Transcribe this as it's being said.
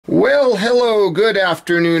Well, hello, good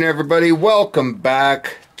afternoon, everybody. Welcome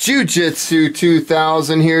back. Jiu-Jitsu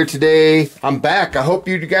 2000 here today. I'm back. I hope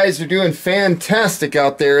you guys are doing fantastic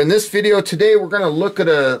out there. In this video today, we're going to look at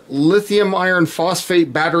a lithium iron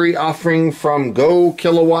phosphate battery offering from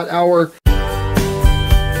GoKWh.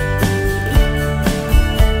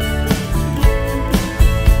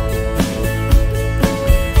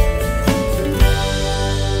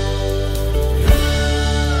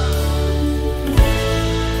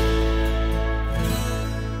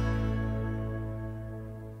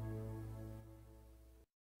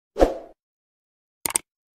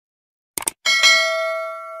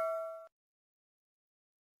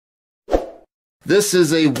 This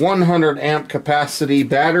is a 100 amp capacity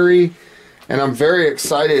battery, and I'm very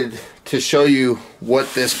excited to show you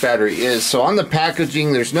what this battery is. So on the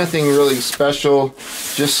packaging, there's nothing really special,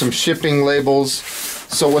 just some shipping labels.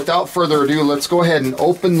 So without further ado, let's go ahead and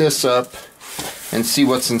open this up and see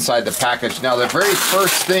what's inside the package. Now, the very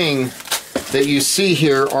first thing that you see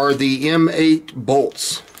here are the M8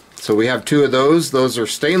 bolts. So we have two of those. Those are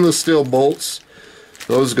stainless steel bolts.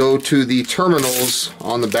 Those go to the terminals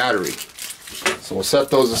on the battery. So we'll set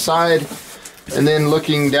those aside, and then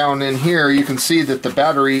looking down in here, you can see that the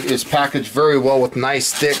battery is packaged very well with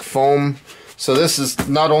nice thick foam. So this is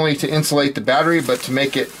not only to insulate the battery, but to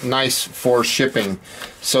make it nice for shipping.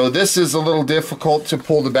 So this is a little difficult to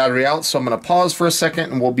pull the battery out, so I'm going to pause for a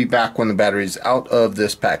second and we'll be back when the battery is out of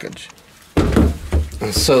this package.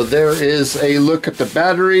 So there is a look at the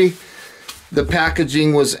battery. The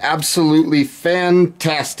packaging was absolutely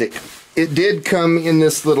fantastic. It did come in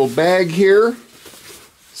this little bag here,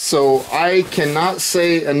 so I cannot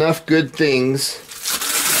say enough good things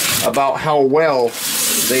about how well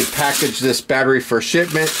they package this battery for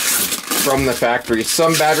shipment from the factory.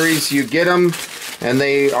 Some batteries, you get them and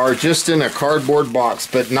they are just in a cardboard box,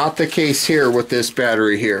 but not the case here with this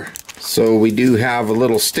battery here. So we do have a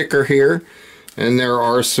little sticker here, and there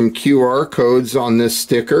are some QR codes on this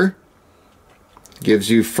sticker. Gives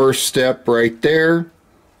you first step right there,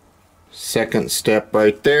 second step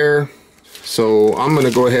right there. So I'm going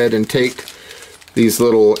to go ahead and take these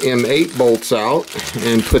little M8 bolts out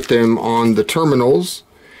and put them on the terminals.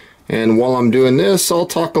 And while I'm doing this, I'll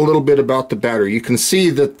talk a little bit about the battery. You can see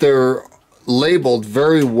that they're labeled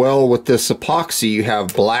very well with this epoxy. You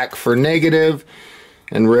have black for negative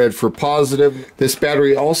and red for positive. This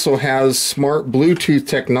battery also has smart Bluetooth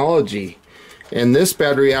technology, and this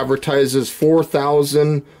battery advertises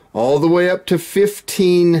 4,000 all the way up to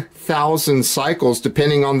 15,000 cycles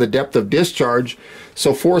depending on the depth of discharge.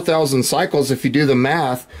 So 4,000 cycles, if you do the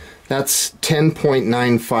math, that's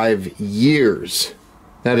 10.95 years.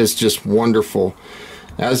 That is just wonderful.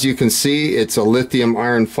 As you can see, it's a lithium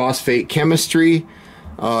iron phosphate chemistry.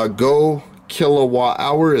 GoKWh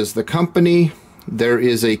is the company. There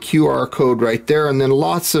is a QR code right there, and then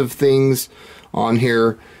lots of things on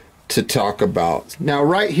here to talk about. Now,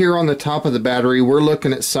 right here on the top of the battery, we're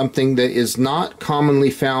looking at something that is not commonly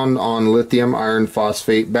found on lithium iron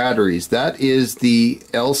phosphate batteries. That is the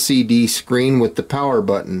LCD screen with the power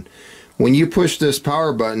button. When you push this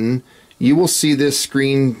power button, you will see this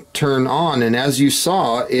screen turn on, and as you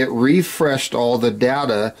saw, it refreshed all the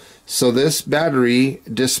data, so this battery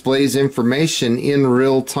displays information in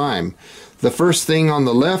real time. The first thing on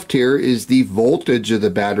the left here is the voltage of the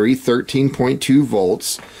battery, 13.2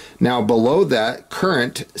 volts. Now below that,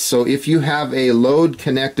 current. So if you have a load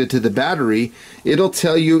connected to the battery, it'll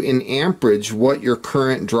tell you in amperage what your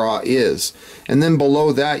current draw is. And then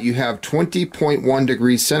below that, you have 20.1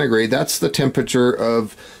 degrees centigrade. That's the temperature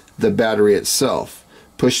of the battery itself.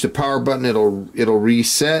 Push the power button, it'll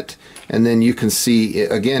reset, and then you can see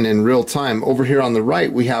it again in real time. Over here on the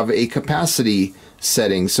right, we have a capacity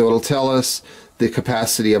setting, so it'll tell us the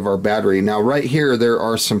capacity of our battery. Now right here, there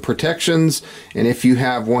are some protections, and if you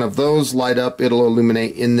have one of those light up, it'll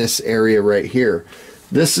illuminate in this area right here.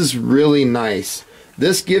 This is really nice.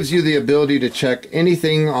 This gives you the ability to check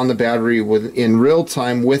anything on the battery in real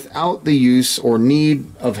time without the use or need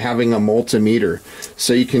of having a multimeter.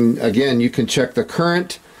 So you can, again, you can check the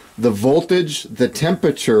current, the voltage, the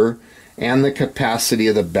temperature, and the capacity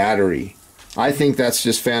of the battery. I think that's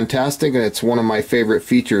just fantastic, and it's one of my favorite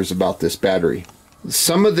features about this battery.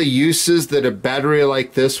 Some of the uses that a battery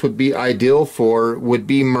like this would be ideal for would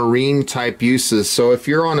be marine type uses. So if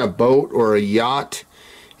you're on a boat or a yacht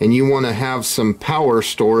and you want to have some power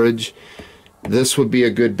storage, this would be a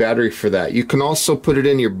good battery for that. You can also put it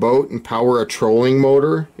in your boat and power a trolling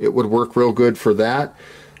motor. It would work real good for that.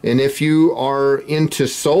 And if you are into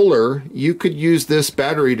solar, you could use this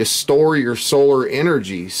battery to store your solar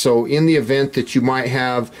energy. So in the event that you might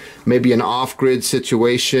have maybe an off-grid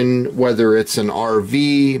situation, whether it's an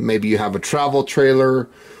RV, maybe you have a travel trailer,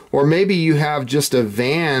 or maybe you have just a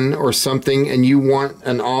van or something and you want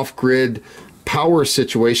an off-grid power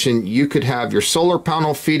situation, you could have your solar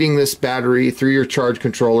panel feeding this battery through your charge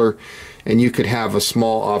controller, and you could have a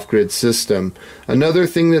small off-grid system. Another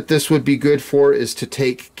thing that this would be good for is to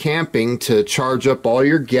take camping to charge up all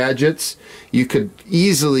your gadgets. You could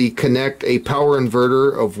easily connect a power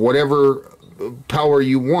inverter of whatever power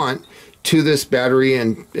you want to this battery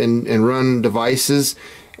and run devices,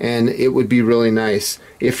 and it would be really nice.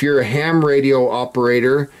 If you're a ham radio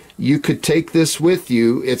operator, you could take this with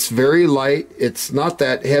you. It's very light, it's not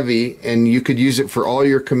that heavy, and you could use it for all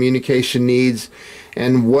your communication needs.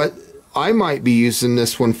 And what I might be using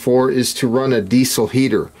this one for is to run a diesel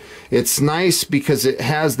heater. It's nice because it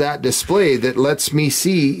has that display that lets me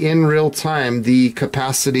see in real time the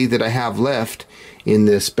capacity that I have left in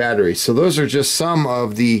this battery. So those are just some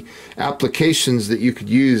of the applications that you could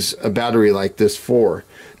use a battery like this for.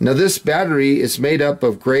 Now this battery is made up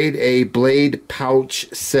of grade A blade pouch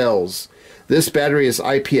cells. This battery is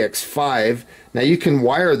IPX5. Now you can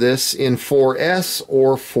wire this in 4S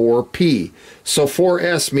or 4P. So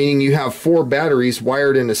 4S meaning you have 4 batteries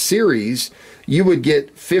wired in a series, you would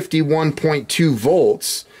get 51.2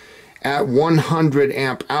 volts at 100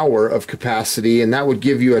 amp hour of capacity, and that would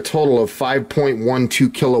give you a total of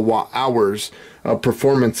 5.12 kilowatt hours of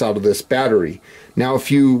performance out of this battery. Now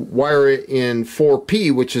if you wire it in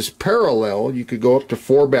 4P, which is parallel, you could go up to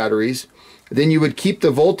 4 batteries. Then you would keep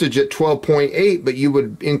the voltage at 12.8, but you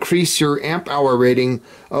would increase your amp hour rating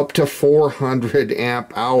up to 400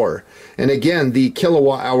 amp hour. And again, the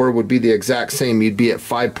kilowatt hour would be the exact same. You'd be at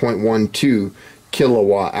 5.12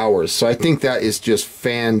 kilowatt hours. So I think that is just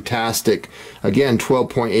fantastic. Again,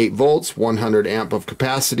 12.8 volts, 100 amp of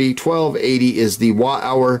capacity, 1280 is the watt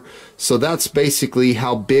hour. So that's basically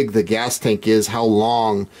how big the gas tank is, how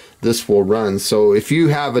long this will run. So if you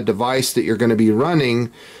have a device that you're going to be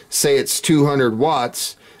running, say it's 200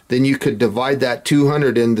 watts, then you could divide that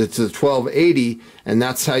 200 into the 1280, and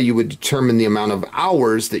that's how you would determine the amount of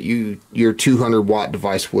hours that your 200 watt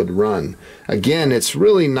device would run. Again, it's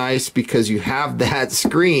really nice because you have that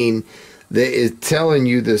screen that is telling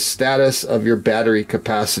you the status of your battery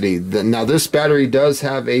capacity. Now this battery does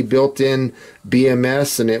have a built-in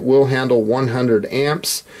BMS, and it will handle 100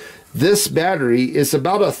 amps. This battery is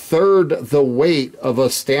about 1/3 the weight of a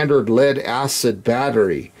standard lead acid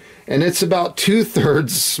battery, and it's about 2/3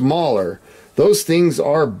 smaller. Those things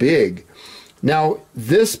are big. Now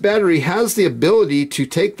this battery has the ability to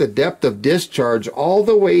take the depth of discharge all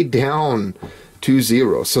the way down to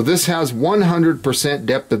 0. So this has 100%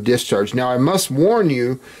 depth of discharge. Now I must warn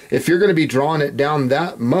you, if you're going to be drawing it down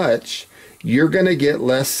that much, you're going to get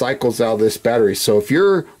less cycles out of this battery. So if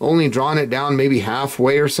you're only drawing it down maybe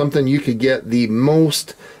halfway or something, you could get the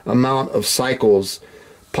most amount of cycles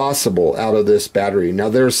possible out of this battery. Now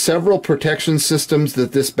there's several protection systems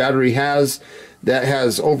that this battery has. That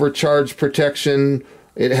has overcharge protection,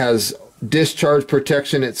 it has discharge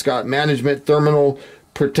protection, it's got management terminal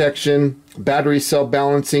protection, battery cell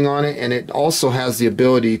balancing on it, and it also has the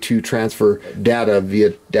ability to transfer data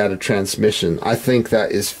via data transmission. I think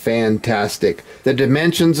that is fantastic. The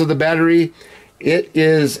dimensions of the battery, it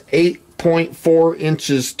is 8.4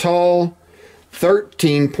 inches tall,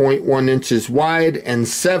 13.1 inches wide, and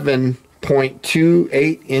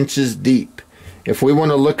 7.28 inches deep. If we want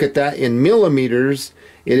to look at that in millimeters,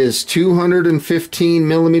 it is 215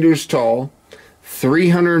 millimeters tall,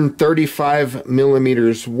 335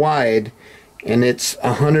 millimeters wide, and it's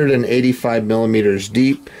 185 millimeters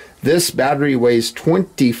deep. This battery weighs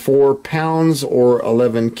 24 pounds or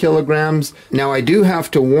 11 kilograms. Now I do have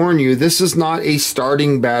to warn you, this is not a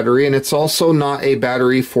starting battery, and it's also not a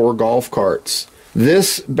battery for golf carts.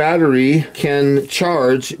 This battery can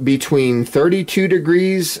charge between 32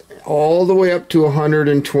 degrees all the way up to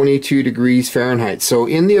 122 degrees Fahrenheit. So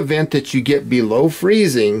in the event that you get below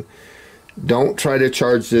freezing, don't try to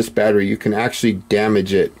charge this battery. You can actually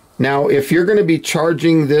damage it. Now, if you're going to be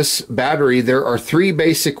charging this battery, there are 3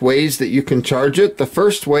 basic ways that you can charge it. The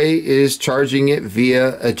first way is charging it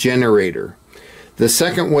via a generator. The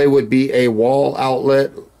second way would be a wall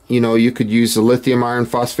outlet. You know, you could use the lithium iron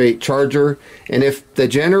phosphate charger. And if the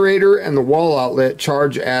generator and the wall outlet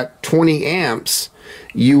charge at 20 amps,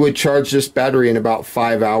 you would charge this battery in about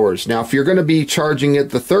 5 hours. Now, if you're going to be charging it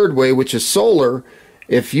the third way, which is solar,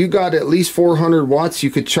 if you got at least 400 watts, you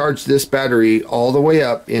could charge this battery all the way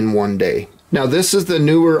up in 1 day. Now this is the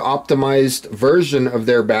newer optimized version of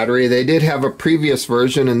their battery. They did have a previous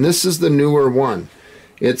version, and this is the newer one.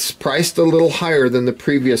 It's priced a little higher than the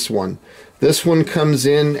previous one. This one comes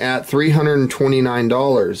in at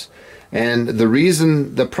 $329. And the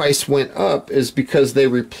reason the price went up is because they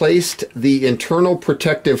replaced the internal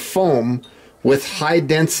protective foam with high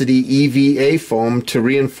density EVA foam to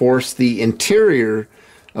reinforce the interior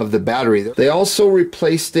of the battery. They also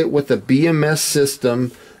replaced it with a BMS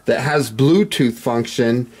system that has Bluetooth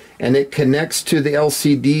function, and it connects to the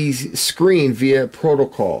LCD screen via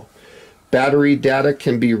protocol. Battery data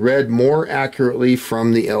can be read more accurately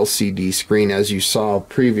from the LCD screen, as you saw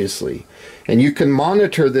previously. And you can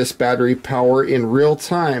monitor this battery power in real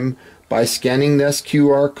time by scanning this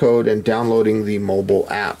QR code and downloading the mobile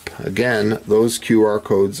app. Again, those QR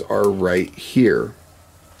codes are right here.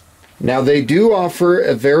 Now they do offer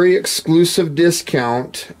a very exclusive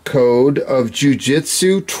discount code of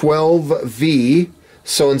GoKWh 12V.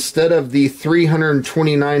 So instead of the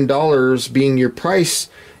 $329 being your price,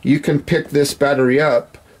 you can pick this battery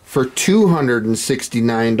up for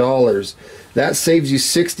 $269. That saves you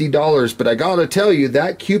 $60, but I gotta tell you,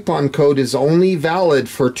 that coupon code is only valid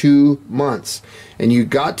for 2 months. And you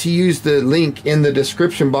got to use the link in the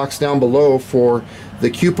description box down below for the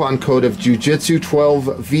coupon code of GoKWh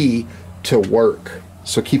 12V to work.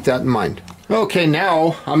 So keep that in mind. Okay,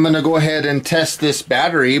 now I'm gonna go ahead and test this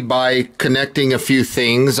battery by connecting a few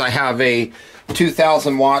things. I have a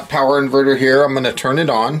 2000 watt power inverter here. I'm gonna turn it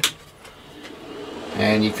on.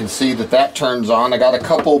 And you can see that that turns on. I got a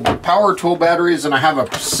couple power tool batteries, and I have a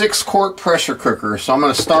 6-quart pressure cooker. So I'm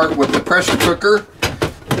going to start with the pressure cooker.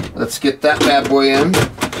 Let's get that bad boy in.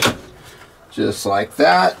 Just like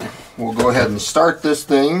that. We'll go ahead and start this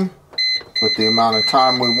thing. Put the amount of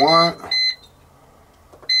time we want.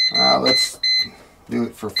 Let's do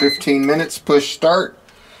it for 15 minutes. Push start.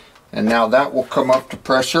 And now that will come up to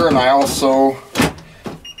pressure. And I also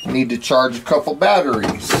need to charge a couple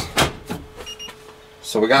batteries.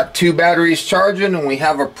 So we got 2 batteries charging, and we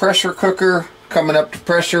have a pressure cooker coming up to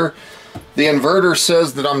pressure. The inverter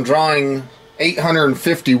says that I'm drawing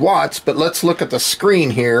 850 watts, but let's look at the screen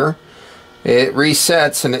here. It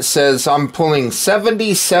resets and it says I'm pulling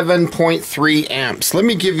 77.3 amps. Let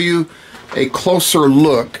me give you a closer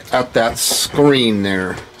look at that screen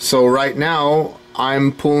there. So right now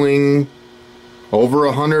I'm pulling over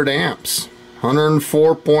 100 amps.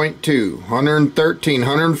 104.2, 113,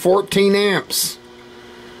 114 amps.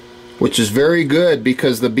 Which is very good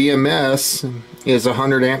because the BMS is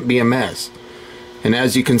 100 amp BMS. And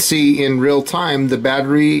as you can see in real time, the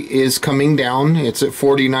battery is coming down. It's at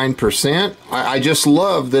 49%. I just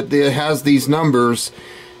love that it has these numbers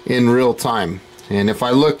in real time. And if I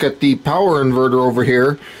look at the power inverter over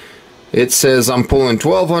here, it says I'm pulling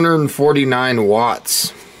 1249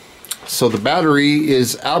 watts. So the battery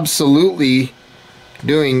is absolutely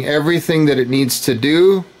doing everything that it needs to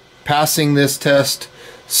do, passing this test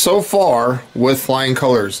so far with flying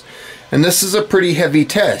colors. And this is a pretty heavy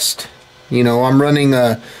test. You know, I'm running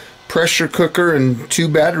a pressure cooker and 2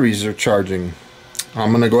 batteries are charging.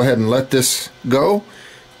 I'm gonna go ahead and let this go,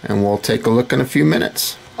 and we'll take a look in a few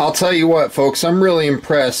minutes. I'll tell you what, folks, I'm really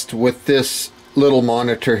impressed with this little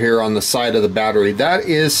monitor here on the side of the battery. That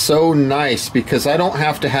is so nice because I don't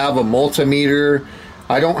have to have a multimeter.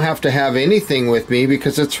 I don't have to have anything with me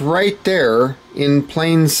because it's right there in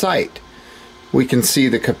plain sight. We can see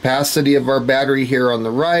the capacity of our battery here on the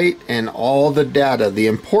right and all the data, the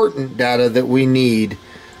important data that we need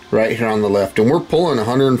right here on the left. And we're pulling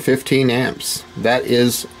 115 amps. That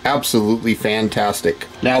is absolutely fantastic.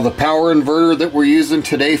 Now the power inverter that we're using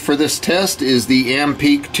today for this test is the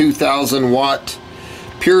Ampeak 2000 watt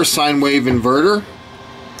pure sine wave inverter.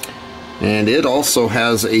 And it also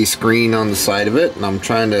has a screen on the side of it. And I'm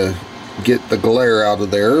trying to get the glare out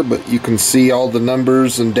of there, but you can see all the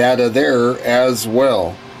numbers and data there as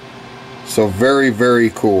well. So very,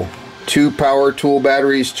 very cool. 2 power tool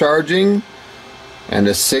batteries charging and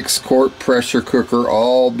a 6-quart pressure cooker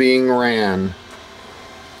all being ran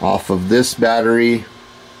off of this battery.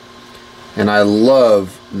 And I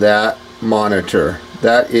love that monitor.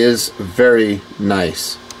 That is very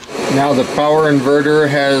nice. Now the power inverter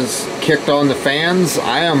has kicked on the fans.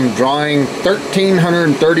 I am drawing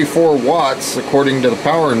 1334 watts according to the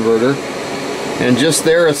power inverter. And just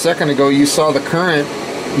there a second ago you saw the current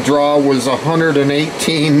draw was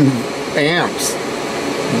 118 amps.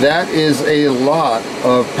 That is a lot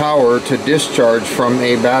of power to discharge from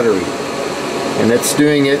a battery. And it's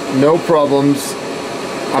doing it no problems.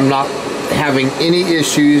 I'm not having any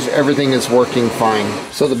issues. Everything is working fine.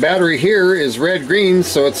 So the battery here is red-green,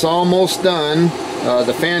 so it's almost done.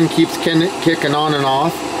 The fan keeps kicking on and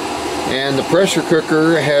off, and the pressure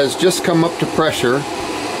cooker has just come up to pressure,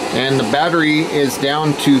 and the battery is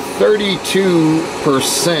down to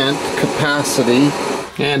 32% capacity.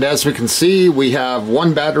 And as we can see, we have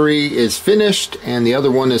one battery is finished and the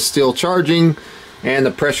other one is still charging, and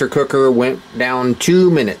the pressure cooker went down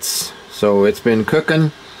 2 minutes. So it's been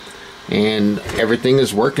cooking and everything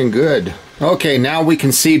is working good. Okay, now we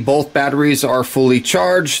can see both batteries are fully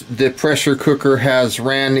charged. The pressure cooker has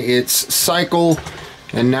ran its cycle,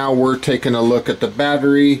 and now we're taking a look at the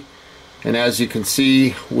battery. And as you can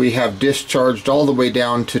see, we have discharged all the way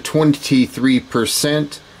down to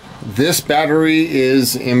 23%. This battery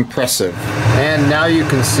is impressive. And now you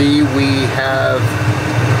can see we have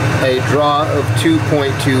a draw of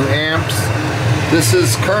 2.2 amps. This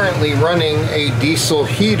is currently running a diesel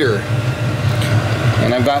heater,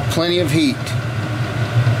 and I've got plenty of heat.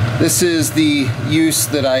 This is the use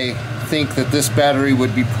that I think that this battery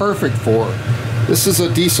would be perfect for. This is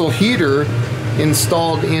a diesel heater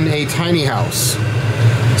installed in a tiny house.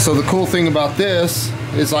 So the cool thing about this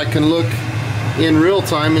is I can look in real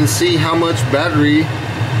time and see how much battery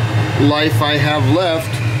life I have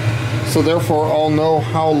left. So therefore I'll know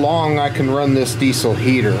how long I can run this diesel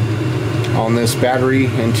heater on this battery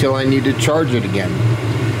until I need to charge it again.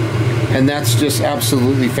 And that's just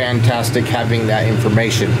absolutely fantastic having that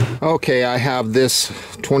information. Okay, I have this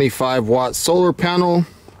 25 watt solar panel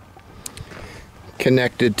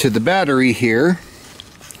connected to the battery here,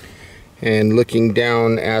 and looking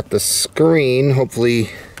down at the screen, hopefully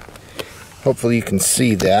you can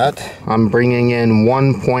see that. I'm bringing in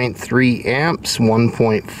 1.3 amps,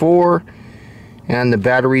 1.4, and the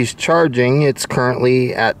battery's charging. It's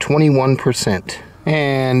currently at 21%.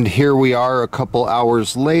 And here we are a couple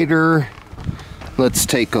hours later. Let's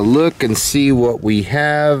take a look and see what we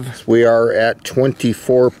have. We are at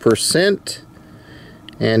 24%,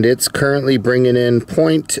 and it's currently bringing in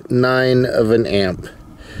 0.9 of an amp.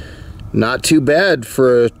 Not too bad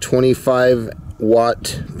for a 25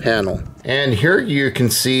 watt panel. And here you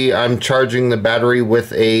can see I'm charging the battery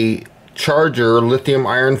with a charger, lithium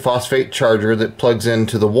iron phosphate charger that plugs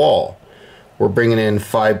into the wall. We're bringing in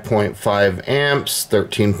 5.5 amps,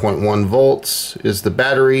 13.1 volts is the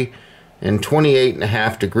battery, and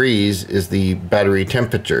 28.5 degrees is the battery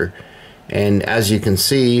temperature. And as you can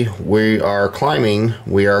see, we are climbing.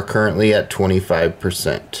 We are currently at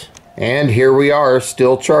 25%. And here we are,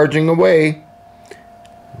 still charging away,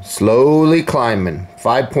 slowly climbing.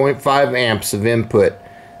 5.5 amps of input.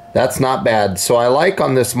 That's not bad. So I like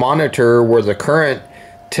on this monitor where the current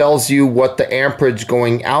tells you what the amperage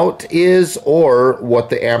going out is or what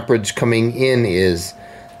the amperage coming in is.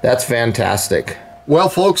 That's fantastic. Well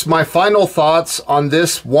folks, my final thoughts on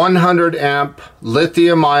this 100 amp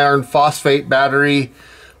lithium iron phosphate battery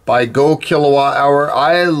by GoKWh.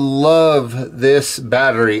 I love this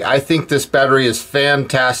battery. I think this battery is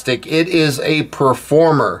fantastic. It is a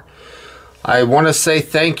performer. I want to say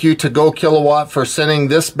thank you to GoKWh for sending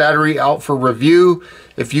this battery out for review.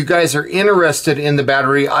 If you guys are interested in the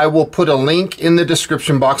battery, I will put a link in the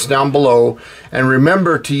description box down below. And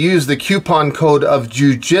remember to use the coupon code of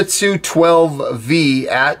GoKWh 12V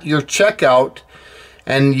at your checkout,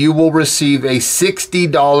 and you will receive a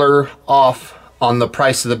 $60 off on the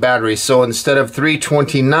price of the battery. So instead of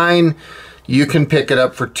 $329, you can pick it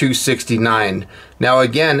up for $269. Now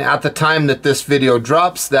again, at the time that this video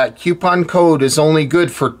drops, that coupon code is only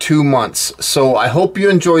good for 2 months. So I hope you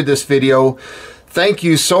enjoyed this video. Thank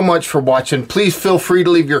you so much for watching. Please feel free to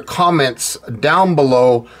leave your comments down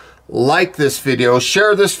below. Like this video,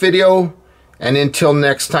 share this video, and until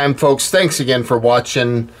next time folks, thanks again for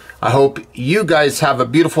watching. I hope you guys have a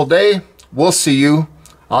beautiful day. We'll see you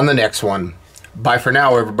on the next one. Bye for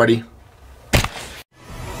now, everybody.